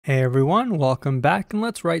Hey everyone, welcome back, and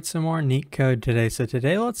let's write some more neat code today. So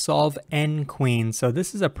today let's solve n queens. So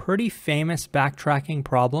this is a pretty famous backtracking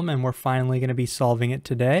problem, and we're finally going to be solving it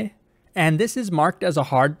today. And this is marked as a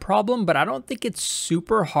hard problem, but I don't think it's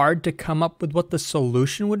super hard to come up with what the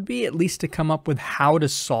solution would be, at least to come up with how to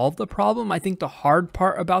solve the problem. I think the hard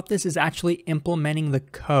part about this is actually implementing the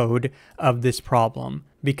code of this problem.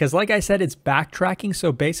 Because like I said, it's backtracking,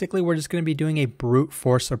 so basically we're just going to be doing a brute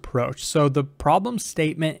force approach. So the problem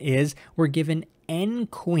statement is we're given n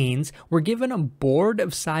queens, we're given a board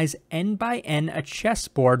of size n by n, a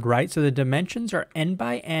chessboard, right? So the dimensions are n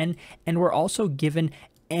by n, and we're also given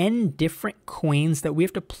n different queens that we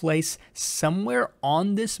have to place somewhere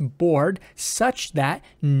on this board such that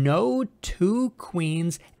no two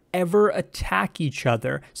queens ever attack each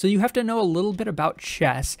other. So you have to know a little bit about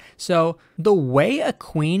chess. So the way a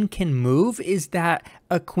queen can move is that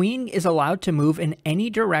a queen is allowed to move in any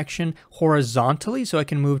direction horizontally. So it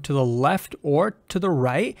can move to the left or to the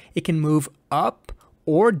right. It can move up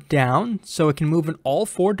or down, so it can move in all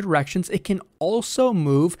four directions. It can also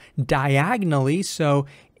move diagonally, so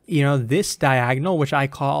this diagonal, which I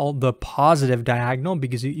call the positive diagonal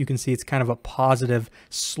because you can see it's kind of a positive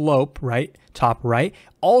slope, right, top right.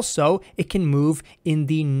 Also, it can move in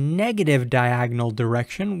the negative diagonal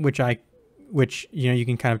direction, which you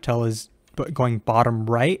can kind of tell is going bottom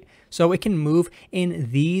right. So it can move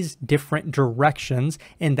in these different directions,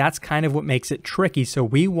 and that's kind of what makes it tricky. So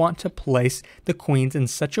we want to place the queens in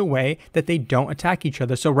such a way that they don't attack each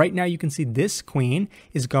other. So right now you can see this queen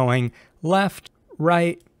is going left,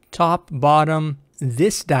 right, top, bottom,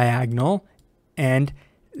 this diagonal, and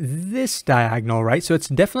this diagonal, right? So it's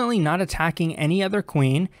definitely not attacking any other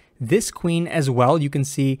queen. This queen as well, you can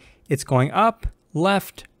see it's going up,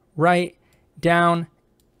 left, right, down,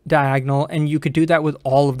 diagonal, and you could do that with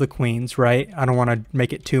all of the queens, right? I don't want to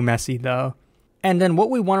make it too messy though. And then what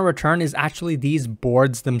we want to return is actually these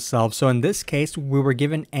boards themselves. So in this case, we were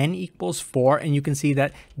given n equals 4, and you can see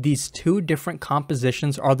that these two different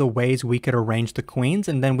compositions are the ways we could arrange the queens,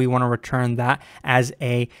 and then we want to return that as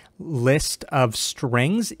a list of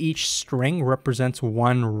strings. Each string represents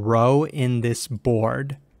one row in this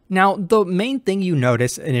board. Now, the main thing you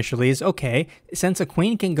notice initially is, okay, since a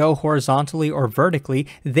queen can go horizontally or vertically,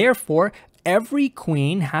 therefore, every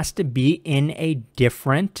queen has to be in a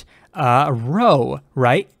different row,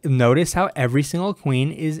 right? Notice how every single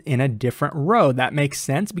queen is in a different row. That makes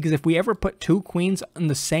sense because if we ever put two queens in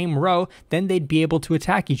the same row, then they'd be able to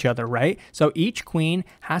attack each other, right? So each queen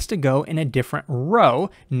has to go in a different row.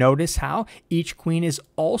 Notice how each queen is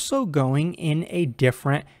also going in a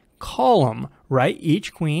different column, right?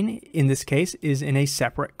 Each queen in this case is in a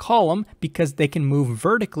separate column because they can move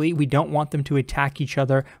vertically. We don't want them to attack each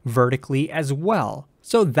other vertically as well.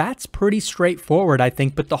 So that's pretty straightforward, I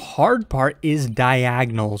think, but the hard part is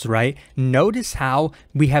diagonals, right? Notice how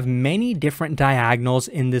we have many different diagonals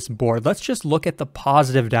in this board. Let's just look at the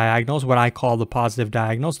positive diagonals, what I call the positive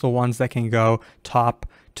diagonals, the ones that can go top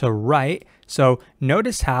to right. So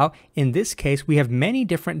notice how in this case we have many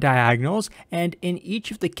different diagonals, and in each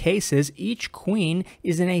of the cases, each queen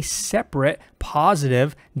is in a separate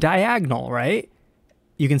positive diagonal, right?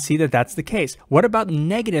 You can see that that's the case. What about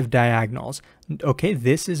negative diagonals? Okay,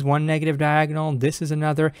 this is one negative diagonal, this is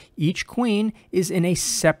another. Each queen is in a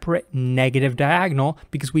separate negative diagonal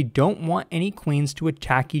because we don't want any queens to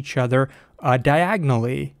attack each other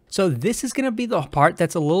diagonally. So this is going to be the part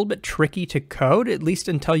that's a little bit tricky to code, at least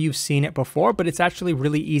until you've seen it before, but it's actually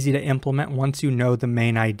really easy to implement once you know the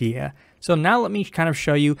main idea. So now let me kind of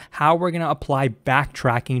show you how we're going to apply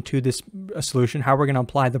backtracking to this solution, how we're going to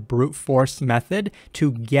apply the brute force method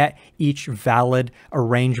to get each valid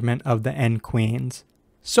arrangement of the n queens.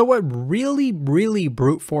 So a really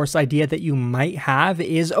brute force idea that you might have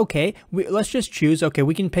is, okay, let's just choose, okay,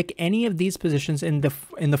 we can pick any of these positions in the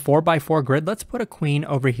 4x4 grid. Let's put a queen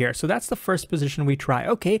over here. So that's the first position we try.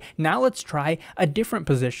 Okay, now let's try a different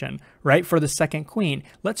position, right? For the second queen,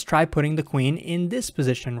 let's try putting the queen in this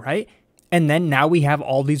position, right? And then now we have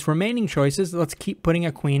all these remaining choices. Let's keep putting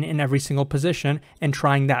a queen in every single position and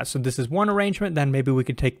trying that. So this is one arrangement, then maybe we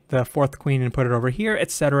could take the fourth queen and put it over here,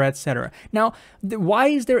 etc., etc. Now, why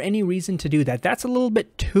is there any reason to do that? That's a little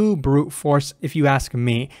bit too brute force if you ask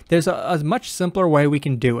me. There's a much simpler way we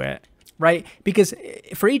can do it, right? Because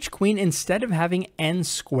for each queen, instead of having n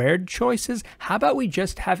squared choices, how about we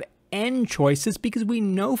just have n choices, because we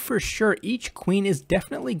know for sure each queen is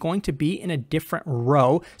definitely going to be in a different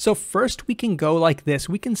row. So first we can go like this.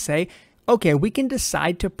 We can say, okay, we can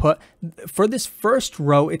decide to put, for this first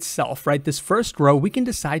row itself, right, this first row, we can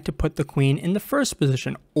decide to put the queen in the first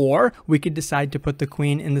position, or we could decide to put the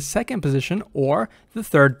queen in the second position, or the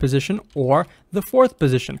third position, or the fourth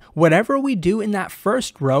position. Whatever we do in that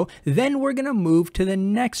first row, then we're going to move to the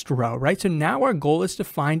next row, right? So now our goal is to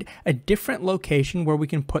find a different location where we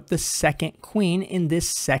can put the second queen in this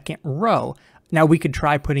second row. Now we could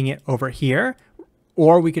try putting it over here,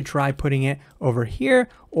 or we could try putting it over here,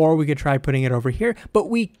 or we could try putting it over here, but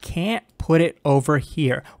we can't put it over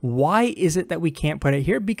here. Why is it that we can't put it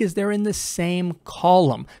here? Because they're in the same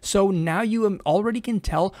column. So now you already can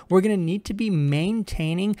tell we're going to need to be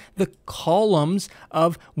maintaining the columns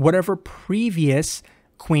of whatever previous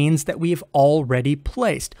queens that we've already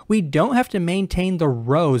placed. We don't have to maintain the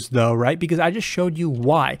rows though, right? Because I just showed you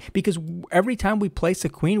why. Because every time we place a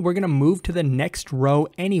queen, we're going to move to the next row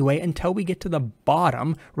anyway until we get to the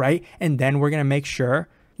bottom, right? And then we're going to make sure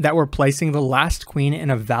that we're placing the last queen in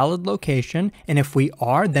a valid location, and if we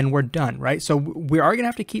are, then we're done, right? So we are gonna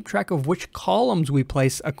have to keep track of which columns we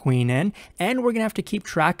place a queen in, and we're gonna have to keep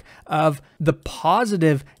track of the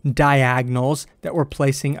positive diagonals that we're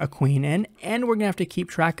placing a queen in, and we're gonna have to keep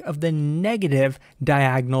track of the negative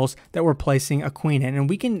diagonals that we're placing a queen in. And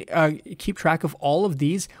we can keep track of all of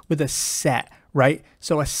these with a set, right?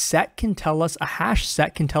 So a set can tell us, a hash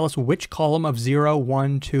set can tell us which column of 0,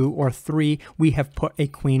 1, 2, or 3 we have put a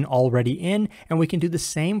queen already in, and we can do the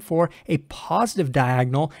same for a positive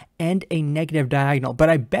diagonal and a negative diagonal. But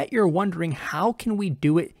I bet you're wondering, how can we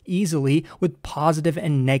do it easily with positive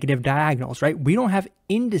and negative diagonals, right? We don't have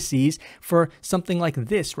indices for something like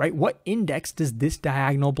this, right? What index does this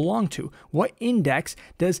diagonal belong to? What index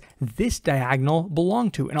does this diagonal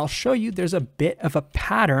belong to? And I'll show you there's a bit of a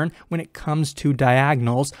pattern when it comes to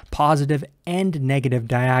diagonals, positive and negative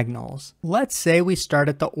diagonals. Let's say we start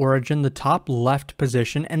at the origin, the top left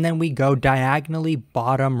position, and then we go diagonally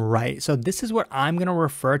bottom right. So this is what I'm going to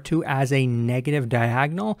refer to as a negative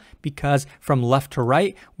diagonal, because from left to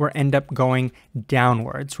right, we'll end up going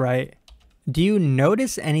downwards, right? Do you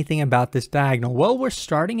notice anything about this diagonal? Well, we're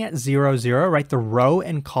starting at 0, 0, right? The row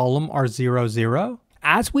and column are 0, 0.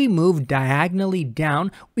 As we move diagonally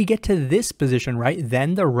down, we get to this position, right?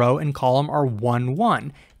 Then the row and column are 1,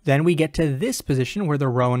 1. Then we get to this position where the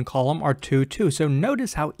row and column are 2, 2. So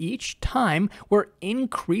notice how each time we're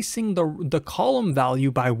increasing the column value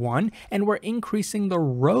by 1, and we're increasing the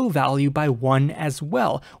row value by 1 as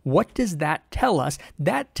well. What does that tell us?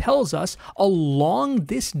 That tells us along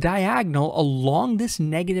this diagonal, along this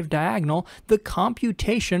negative diagonal, the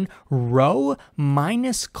computation row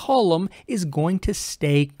minus column is going to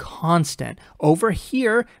stay constant. Over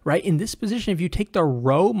here, right, in this position, if you take the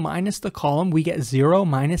row minus the column, we get 0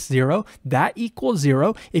 minus 0, that equals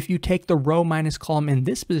 0. If you take the row minus column in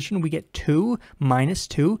this position, we get 2 minus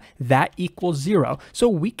 2, that equals 0. So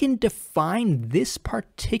we can define this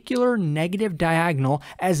particular negative diagonal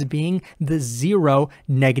as being the 0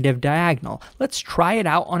 negative diagonal. Let's try it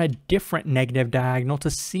out on a different negative diagonal to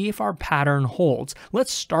see if our pattern holds.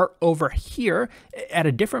 Let's start over here at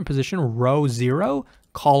a different position, row 0,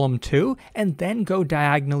 column 2, and then go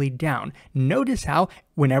diagonally down. Notice how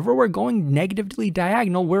whenever we're going negatively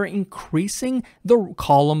diagonal, we're increasing the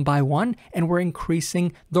column by 1 and we're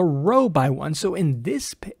increasing the row by 1. So in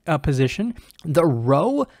this position, the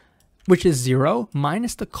row, which is 0,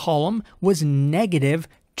 minus the column was negative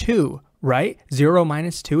 2. Right? 0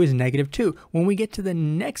 minus 2 is negative 2. When we get to the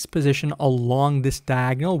next position along this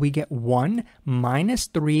diagonal, we get 1 minus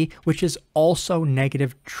 3, which is also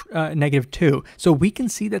negative 2. So we can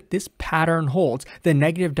see that this pattern holds. The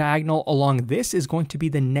negative diagonal along this is going to be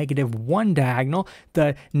the negative 1 diagonal.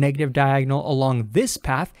 The negative diagonal along this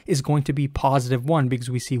path is going to be positive 1,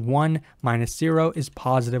 because we see 1 minus 0 is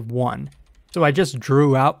positive 1. So I just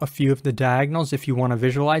drew out a few of the diagonals. If you want to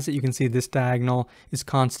visualize it, you can see this diagonal is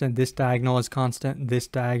constant, this diagonal is constant, this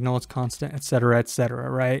diagonal is constant, etc.,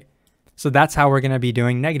 right? So that's how we're going to be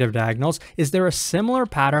doing negative diagonals. Is there a similar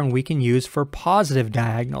pattern we can use for positive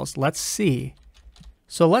diagonals? Let's see.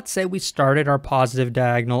 So let's say we started our positive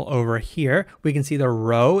diagonal over here. We can see the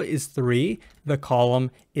row is 3, the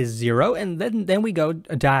column is 0, and then we go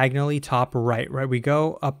diagonally top right? We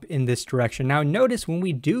go up in this direction. Now notice when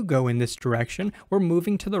we do go in this direction, we're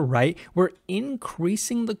moving to the right, we're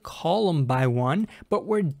increasing the column by 1, but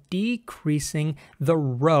we're decreasing the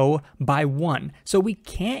row by 1. So we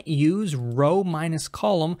can't use row minus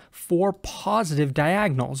column for positive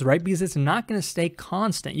diagonals, right? Because it's not going to stay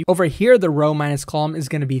constant. Over here, the row minus column is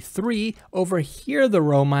going to be 3. Over here, the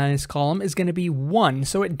row minus column is going to be 1.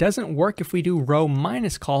 So it doesn't work if we do do row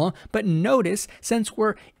minus column, but notice since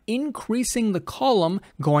we're increasing the column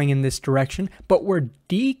going in this direction, but we're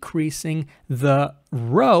decreasing the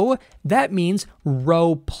row, that means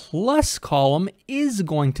row plus column is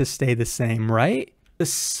going to stay the same, right? The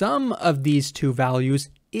sum of these two values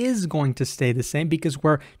is going to stay the same because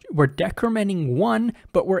we're decrementing one,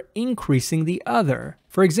 but we're increasing the other.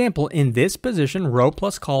 For example, in this position, row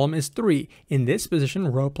plus column is 3. In this position,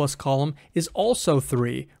 row plus column is also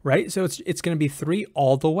 3, right? So it's going to be 3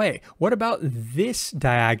 all the way. What about this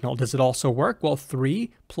diagonal? Does it also work? Well,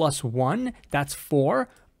 3 plus 1, that's 4.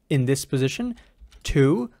 In this position,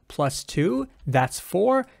 2 plus 2, that's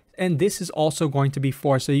 4. And this is also going to be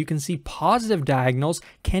 4. So you can see positive diagonals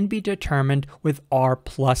can be determined with R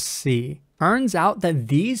plus C. Turns out that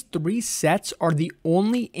these 3 sets are the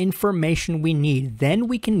only information we need. Then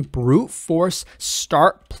we can brute force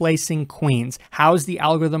start placing queens. How's the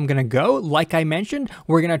algorithm going to go? Like I mentioned,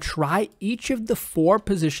 we're going to try each of the 4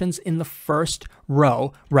 positions in the first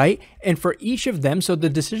row, right? And for each of them, so the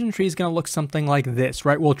decision tree is going to look something like this,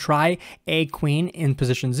 right? We'll try a queen in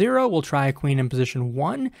position 0. We'll try a queen in position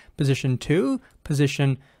 1, position 2,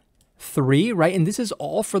 position 3, right? And this is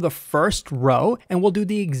all for the first row, and we'll do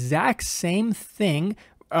the exact same thing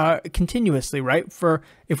continuously, right? For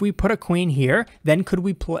if we put a queen here, then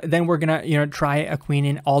then we're gonna try a queen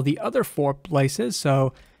in all the other 4 places.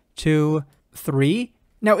 So 2, 3.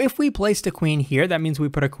 Now, if we placed a queen here, that means we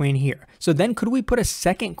put a queen here. So then could we put a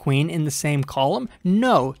second queen in the same column?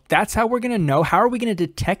 No, that's how we're going to know. How are we going to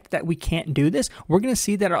detect that we can't do this? We're going to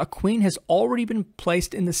see that a queen has already been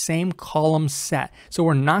placed in the same column set. So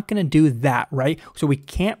we're not going to do that, right? So we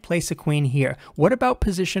can't place a queen here. What about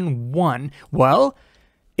position 1? Well,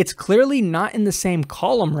 it's clearly not in the same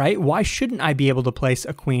column, right? Why shouldn't I be able to place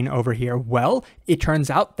a queen over here? Well, it turns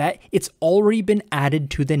out that it's already been added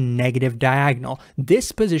to the negative diagonal.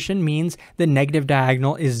 This position means the negative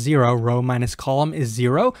diagonal is 0, row minus column is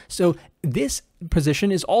 0. So this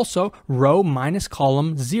position is also row minus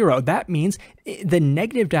column 0. That means the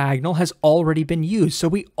negative diagonal has already been used. So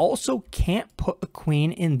we also can't put a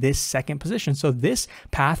queen in this second position. So this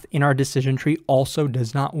path in our decision tree also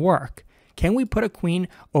does not work. Can we put a queen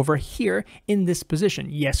over here in this position?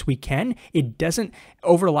 Yes, we can. It doesn't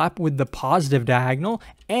overlap with the positive diagonal,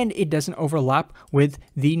 and it doesn't overlap with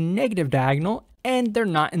the negative diagonal, and they're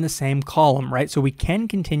not in the same column, right? So we can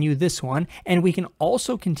continue this one, and we can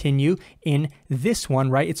also continue in this one,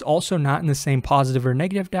 right? It's also not in the same positive or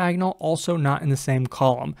negative diagonal, also not in the same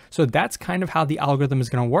column. So that's kind of how the algorithm is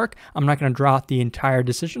going to work. I'm not going to draw out the entire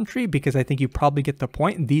decision tree because I think you probably get the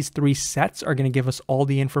point. These 3 sets are going to give us all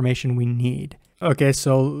the information we need. Okay,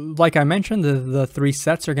 so like I mentioned, the 3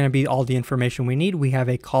 sets are going to be all the information we need. We have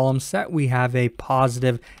a column set, we have a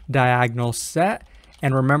positive diagonal set,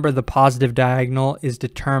 and remember the positive diagonal is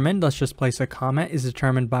determined, let's just place a comment, is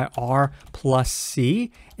determined by R plus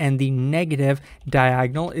C, and the negative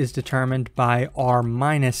diagonal is determined by R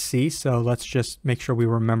minus C. So let's just make sure we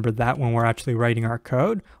remember that when we're actually writing our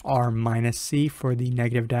code, R minus C for the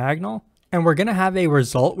negative diagonal. And we're going to have a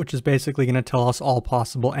result, which is basically going to tell us all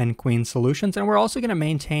possible n queen solutions. And we're also going to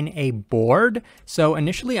maintain a board. So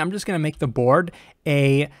initially, I'm just going to make the board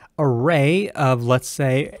a array of, let's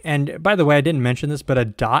say, and by the way, I didn't mention this, but a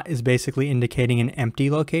dot is basically indicating an empty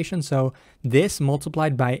location. So this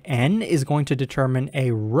multiplied by n is going to determine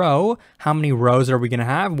a row. How many rows are we going to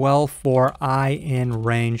have? Well, for I in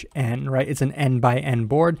range n, right? It's an n by n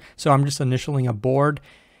board. So I'm just initialing a board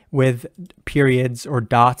with periods or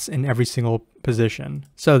dots in every single position.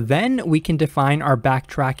 So then we can define our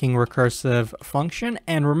backtracking recursive function.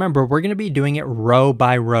 And remember, we're going to be doing it row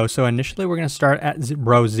by row. So initially we're going to start at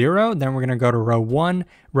row 0, then we're going to go to row 1,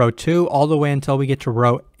 row 2, all the way until we get to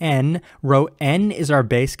row n. Row n is our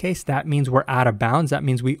base case. That means we're out of bounds. That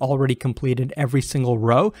means we already completed every single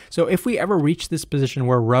row. So if we ever reach this position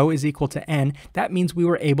where row is equal to n, that means we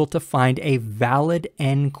were able to find a valid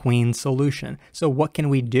n queen solution. So what can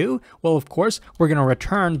we do? Well, of course, we're going to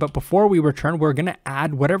return, but before we return, we're going to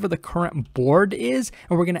add whatever the current board is,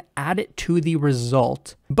 and we're going to add it to the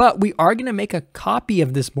result. But we are going to make a copy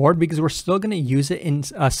of this board because we're still going to use it in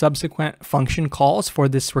subsequent function calls for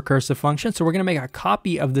this recursive function. So we're going to make a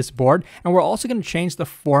copy of this board, and we're also going to change the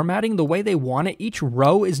formatting the way they want it. Each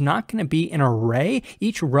row is not going to be an array.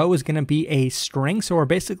 Each row is going to be a string. So we're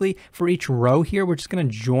basically, for each row here, we're just going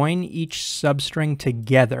to join each substring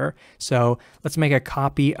together. So let's make a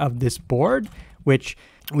copy of this board, which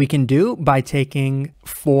we can do by taking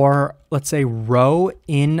for, let's say, row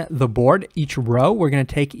in the board. Each row, we're going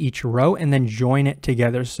to take each row and then join it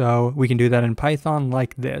together. So we can do that in Python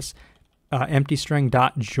like this. Empty string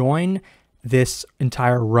dot join this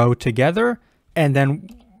entire row together. And then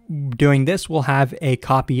doing this, we'll have a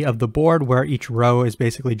copy of the board where each row is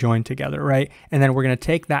basically joined together, right? And then we're going to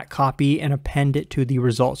take that copy and append it to the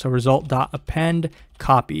result. So result.append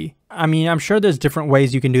copy. I mean, I'm sure there's different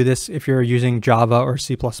ways you can do this if you're using Java or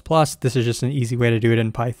C++. This is just an easy way to do it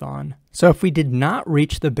in Python. So if we did not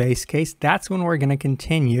reach the base case, that's when we're going to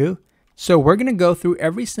continue. So we're going to go through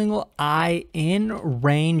every single I in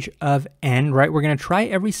range of n, right? We're going to try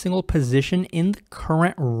every single position in the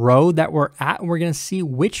current row that we're at, and we're going to see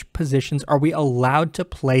which positions are we allowed to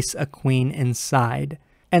place a queen inside.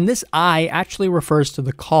 And this I actually refers to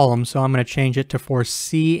the column, so I'm going to change it to for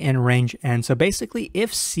C in range n. So basically,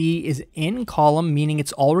 if C is in column, meaning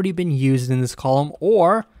it's already been used in this column,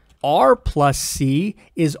 or R plus C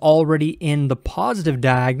is already in the positive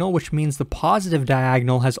diagonal, which means the positive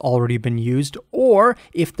diagonal has already been used, or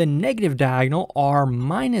if the negative diagonal, R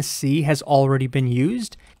minus C, has already been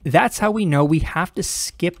used, that's how we know we have to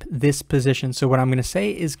skip this position. So what I'm going to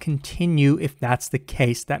say is continue if that's the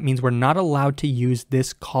case. That means we're not allowed to use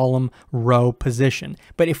this column row position.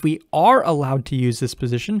 But if we are allowed to use this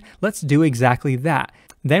position, let's do exactly that.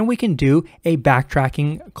 Then we can do a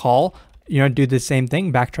backtracking call. Do the same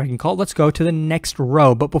thing, backtracking call. Let's go to the next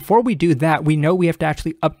row. But before we do that, we know we have to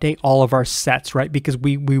actually update all of our sets, right? Because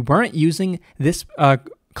we weren't using this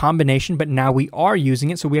combination, but now we are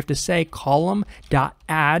using it. So we have to say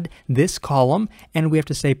column.add this column, and we have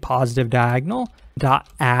to say positive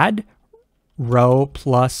diagonal.add row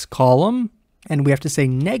plus column, and we have to say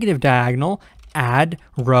negative diagonal add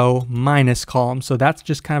row minus column. So that's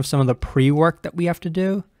just kind of some of the pre-work that we have to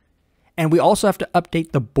do. And we also have to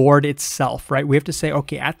update the board itself, right? We have to say,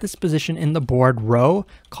 okay, at this position in the board, row,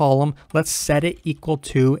 column, let's set it equal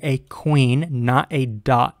to a queen, not a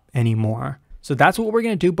dot anymore. So that's what we're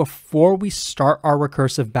going to do before we start our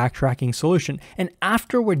recursive backtracking solution. And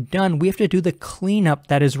after we're done, we have to do the cleanup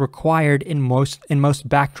that is required in most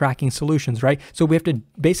backtracking solutions, right? So we have to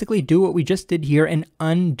basically do what we just did here and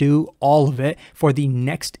undo all of it for the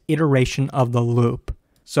next iteration of the loop.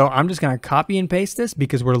 So I'm just going to copy and paste this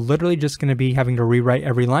because we're literally just going to be having to rewrite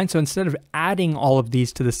every line. So instead of adding all of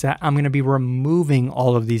these to the set, I'm going to be removing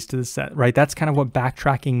all of these to the set, right? That's kind of what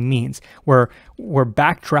backtracking means. We're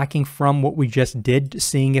backtracking from what we just did,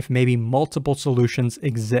 seeing if maybe multiple solutions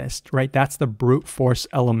exist, right? That's the brute force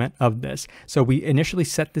element of this. So we initially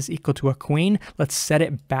set this equal to a queen. Let's set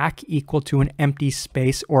it back equal to an empty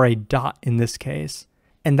space or a dot in this case.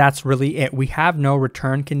 And that's really it. We have no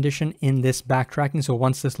return condition in this backtracking. So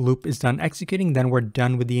once this loop is done executing, then we're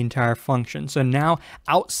done with the entire function. So now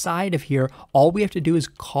outside of here, all we have to do is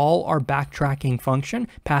call our backtracking function,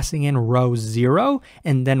 passing in row 0.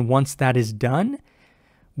 And then once that is done,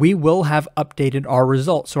 we will have updated our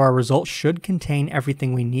result. So our result should contain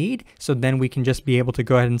everything we need. So then we can just be able to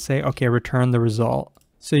go ahead and say, okay, return the result.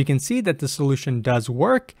 So you can see that the solution does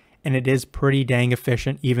work. And it is pretty dang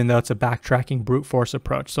efficient, even though it's a backtracking brute force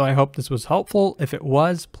approach. So I hope this was helpful. If it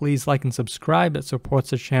was, please like and subscribe. It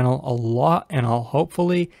supports the channel a lot, and I'll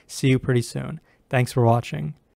hopefully see you pretty soon. Thanks for watching.